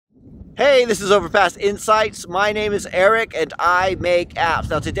Hey, this is Overpass Insights. My name is Eric and I make apps.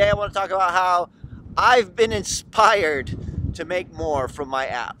 Now today I want to talk about how I've been inspired to make more from my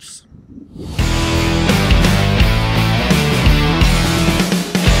apps.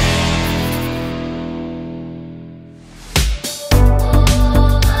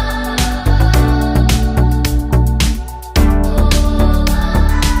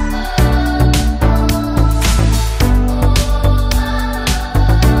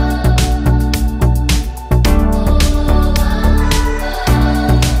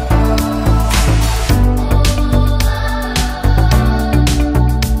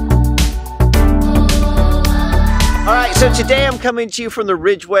 So today I'm coming to you from the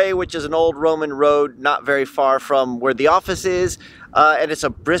Ridgeway, which is an old Roman road not very far from where the office is, and it's a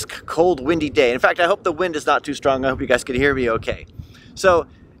brisk, cold, windy day. In fact, I hope the wind is not too strong. I hope you guys can hear me okay. So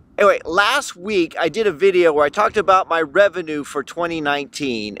anyway, last week I did a video where I talked about my revenue for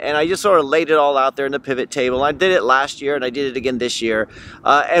 2019, and I just sort of laid it all out there in the pivot table. I did it last year and I did it again this year,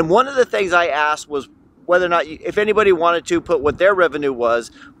 and one of the things I asked was whether or not, if anybody wanted to put what their revenue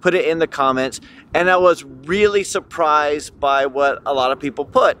was, put it in the comments. And I was really surprised by what a lot of people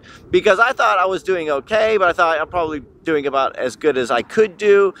put, because I thought I was doing okay, but I thought I'm probably doing about as good as I could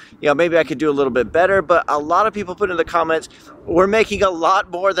do. You know, maybe I could do a little bit better, but a lot of people put in the comments, we're making a lot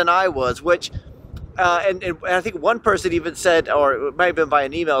more than I was, which, and I think one person even said, or it might have been by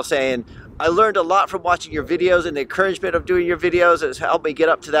an email saying, I learned a lot from watching your videos, and the encouragement of doing your videos has helped me get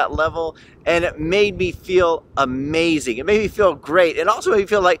up to that level, and it made me feel amazing. It made me feel great. It also made me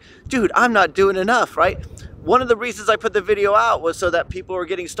feel like, dude, I'm not doing enough, right? One of the reasons I put the video out was so that people who are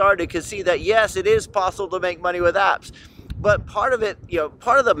getting started could see that, yes, it is possible to make money with apps. But part of it, you know,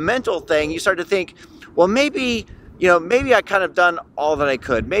 part of the mental thing, you start to think, well, maybe, you know, maybe I kind of done all that I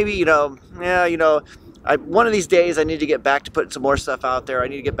could. Maybe, you know, yeah, you know, one of these days I need to get back to putting some more stuff out there. I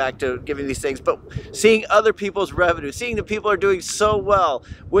need to get back to giving these things, but seeing other people's revenue, seeing that people are doing so well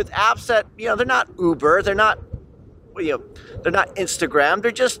with apps that, you know, they're not Uber, they're not, you know, they're not Instagram, they're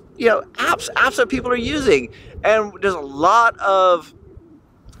just, you know, apps that people are using. And there's a lot of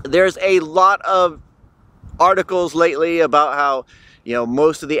articles lately about how, you know,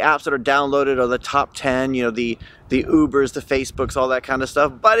 most of the apps that are downloaded are the top 10, you know, the Ubers, the Facebooks, all that kind of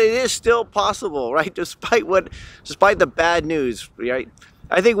stuff. But it is still possible, right? Despite the bad news, right?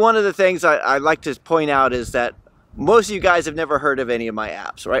 I think one of the things I like to point out is that most of you guys have never heard of any of my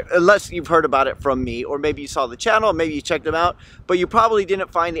apps, right? Unless you've heard about it from me, or maybe you saw the channel, maybe you checked them out, but you probably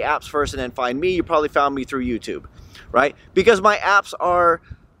didn't find the apps first and then find me. You probably found me through YouTube, right? Because my apps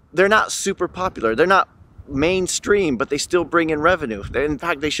they're not super popular. They're not mainstream, but they still bring in revenue. In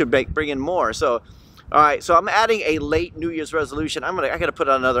fact, they should bring in more. So, all right, so I'm adding a late New Year's resolution. I gotta put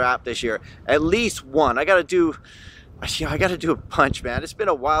on another app this year, at least one. I gotta do a bunch, man. It's been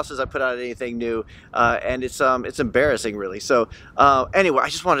a while since I put out anything new, and it's embarrassing, really. So anyway, I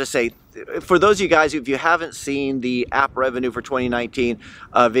just wanted to say, for those of you guys, if you haven't seen the app revenue for 2019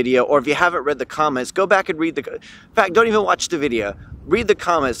 video, or if you haven't read the comments, go back and read in fact, don't even watch the video. Read the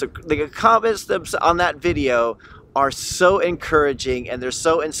comments. The comments on that video are so encouraging and they're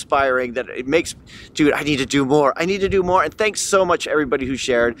so inspiring that it makes, dude, I need to do more. I need to do more. And thanks so much to everybody who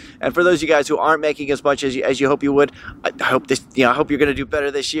shared. And for those of you guys who aren't making as much as you hope you would, I hope this, you know, I hope you're going to do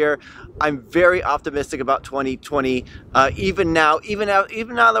better this year. I'm very optimistic about 2020. Even now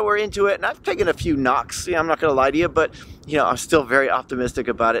that we're into it, and I've taken a few knocks. You know, I'm not going to lie to you, but you know, I'm still very optimistic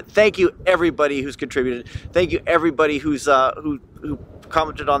about it. Thank you everybody who's contributed. Thank you everybody who's who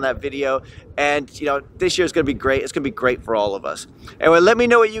commented on that video. And you know, this year is going to be great. It's going to be great for all of us. Anyway, let me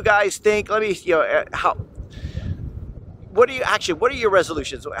know what you guys think. Let me, you know, what are your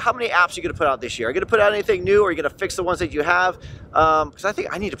resolutions? How many apps are you going to put out this year? Are you going to put out anything new, or are you going to fix the ones that you have? Because I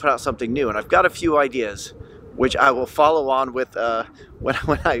think I need to put out something new, and I've got a few ideas, which I will follow on with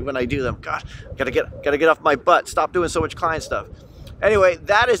when I do them. God, gotta get off my butt. Stop doing so much client stuff. Anyway,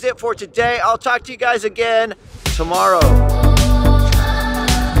 that is it for today. I'll talk to you guys again tomorrow.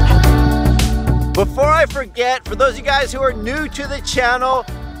 Before I forget, for those of you guys who are new to the channel,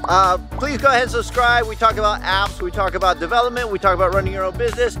 please go ahead and subscribe. We talk about apps, we talk about development, we talk about running your own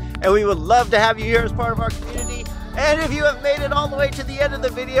business, and we would love to have you here as part of our community. And if you have made it all the way to the end of the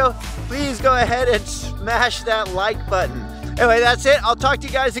video, please go ahead and smash that like button. Anyway, that's it. I'll talk to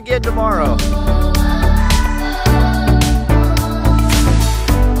you guys again tomorrow.